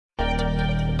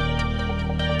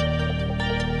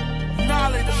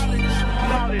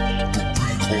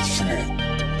Triple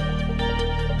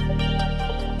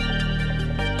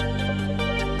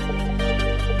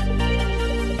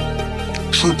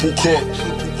cup,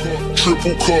 pound,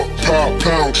 triple cup,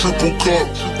 pound, triple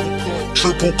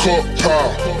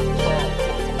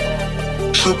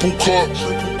cup.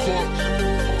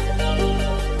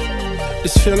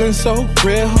 It's feeling so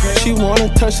real, she wanna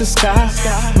touch the sky.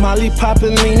 Molly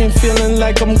poppin', leaning, feeling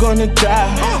like I'm gonna die.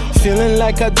 Feeling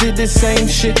like I did the same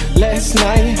shit last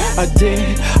night. I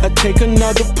take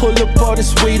another pull up all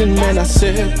this weed and then I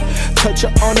sip. Touch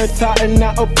her on her thigh and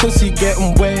now her pussy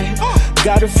getting wet.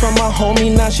 Got it from my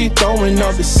homie, now she throwing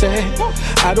up the set.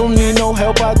 I don't need no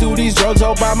help, I do these drugs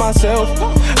all by myself.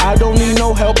 I don't need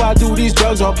no help, I do these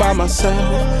drugs all by myself.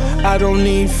 I don't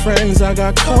need friends, I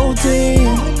got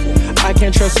codeine. I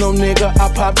can't trust no nigga, I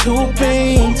pop 2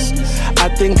 beans. I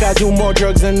think I do more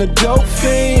drugs than a dope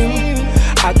fiend.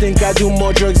 I think I do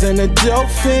more drugs than a dope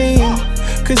fiend.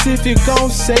 Cause if you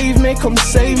gon' save me, come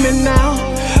save me now.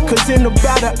 Cause in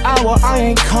about an hour, I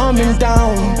ain't coming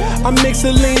down. I mix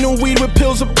a lean and weed with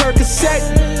pills of Percocet.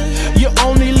 You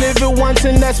only live it once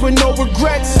and that's with no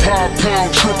regrets. Pound,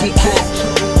 triple cup,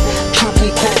 pound,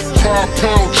 triple cup, triple cup,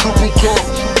 pound, triple cup.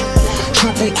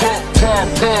 Triple cup,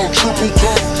 pound, triple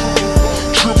cup.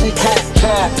 Triple cup,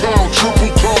 pound,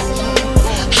 triple cup.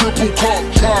 Triple cup,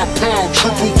 pound,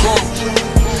 triple cup.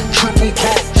 Triple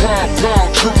cup,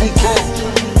 pound, triple cup.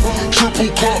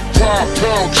 Triple cup, pound,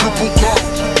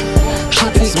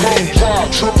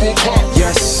 triple cup.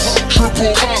 Yes,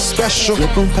 triple cup. Special.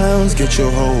 Flip 'em pounds, get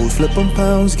your hoes. Flip 'em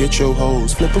pounds, get your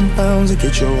hoes. Flip 'em pounds and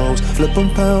get your hoes. Flip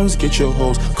 'em pounds, get your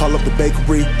hoes. Call up the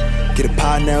bakery. Get a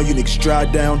pie now, you niggas dry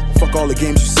down. Fuck all the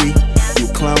games you see. You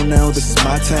a clown now, this is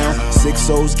my town. 6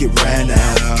 O's get ran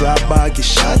down. Drive by, get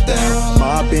shot down.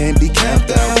 Mob in, be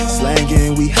camped out.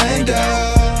 Slangin', we hanged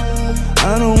out.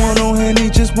 I don't want no Henny,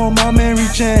 just want my Mary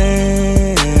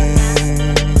Jane.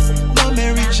 My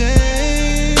Mary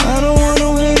Jane. I don't want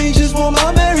no Henny, just want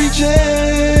my Mary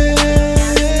Jane.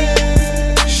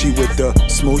 She with the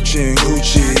smooching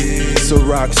Gucci.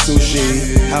 Rock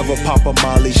sushi, have a papa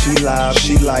Molly, she live,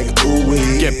 she like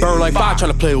ooh-wee. Get burned like fire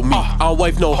tryna play with me. Our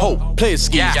wife no hope, player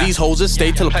skis. These hoes just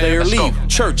stay till the player leave.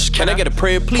 Church, can I get a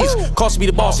prayer please? Cost me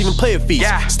the boss, even player fees.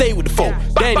 Stay with the folk,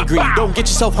 Danny Green. Don't get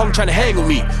yourself hung tryna hang with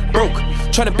me. Broke,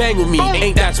 tryna bang with me,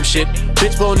 ain't that some shit?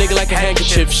 Bitch blow a nigga like a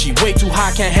handkerchief. She way too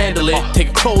high, can't handle it. Take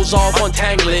her clothes off,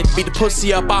 untangle it. Beat the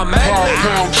pussy up, I'm mad.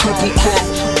 Pound, triple cup,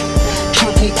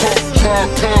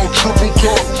 pound, triple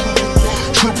cup.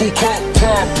 Triple cup,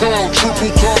 pound, triple cup. Triple cup, pound,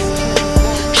 triple cup.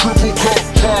 Triple cup,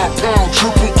 pound,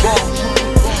 triple cup.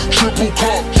 Triple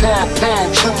cup,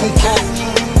 pound, triple cup.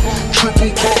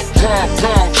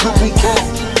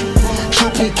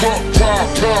 Triple cup,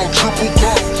 pound, triple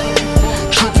cup.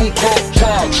 Triple cup,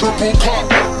 pound, triple cup.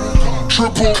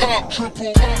 Triple cup,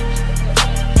 triple cup.